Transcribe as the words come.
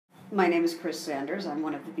My name is Chris Sanders. I'm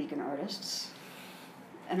one of the Beacon Artists.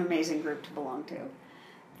 An amazing group to belong to.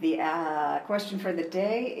 The question for the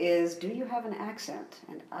day is, do you have an accent?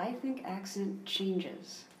 And I think accent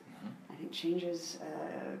changes. I think changes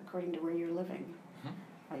according to where you're living.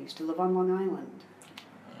 I used to live on Long Island.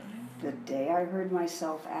 The day I heard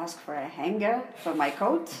myself ask for a hanga for my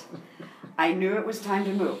coat, I knew it was time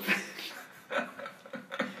to move.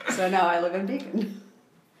 So now I live in Beacon.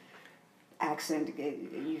 Accent,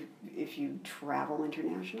 if you travel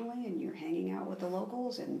internationally and you're hanging out with the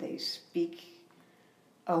locals and they speak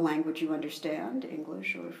a language you understand,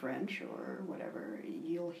 English or French or whatever,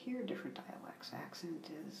 you'll hear different dialects.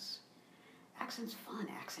 Accent's fun.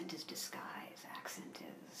 Accent is disguise. Accent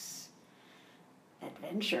is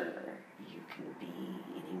adventure. You can be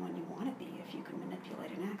anyone you want to be if you can manipulate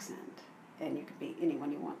an accent. And you can be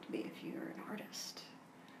anyone you want to be if you're an artist.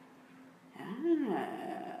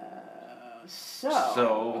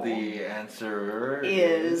 So the answer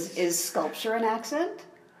is sculpture an accent?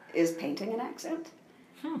 Is painting an accent?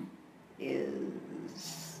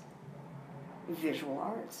 Is visual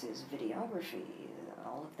arts, is videography,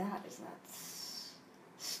 all of that, is that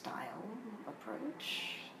style,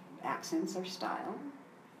 approach? Accents are style.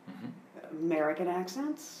 American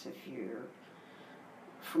accents, if you're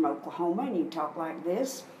from Oklahoma and you talk like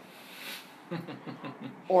this,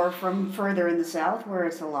 or from further in the South where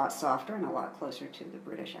it's a lot softer and a lot closer to the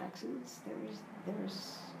British accents,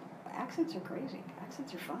 there's accents are crazy.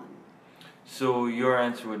 Accents are fun. So your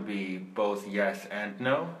answer would be both yes and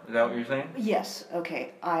no? Is that what you're saying? Yes,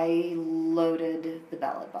 okay. I loaded the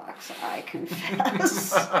ballot box, I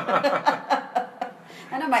confess.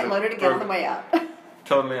 And I might load it again on the way out.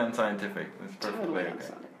 Totally unscientific. That's perfectly Totally okay.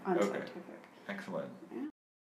 unscientific. Okay. Excellent. Yeah.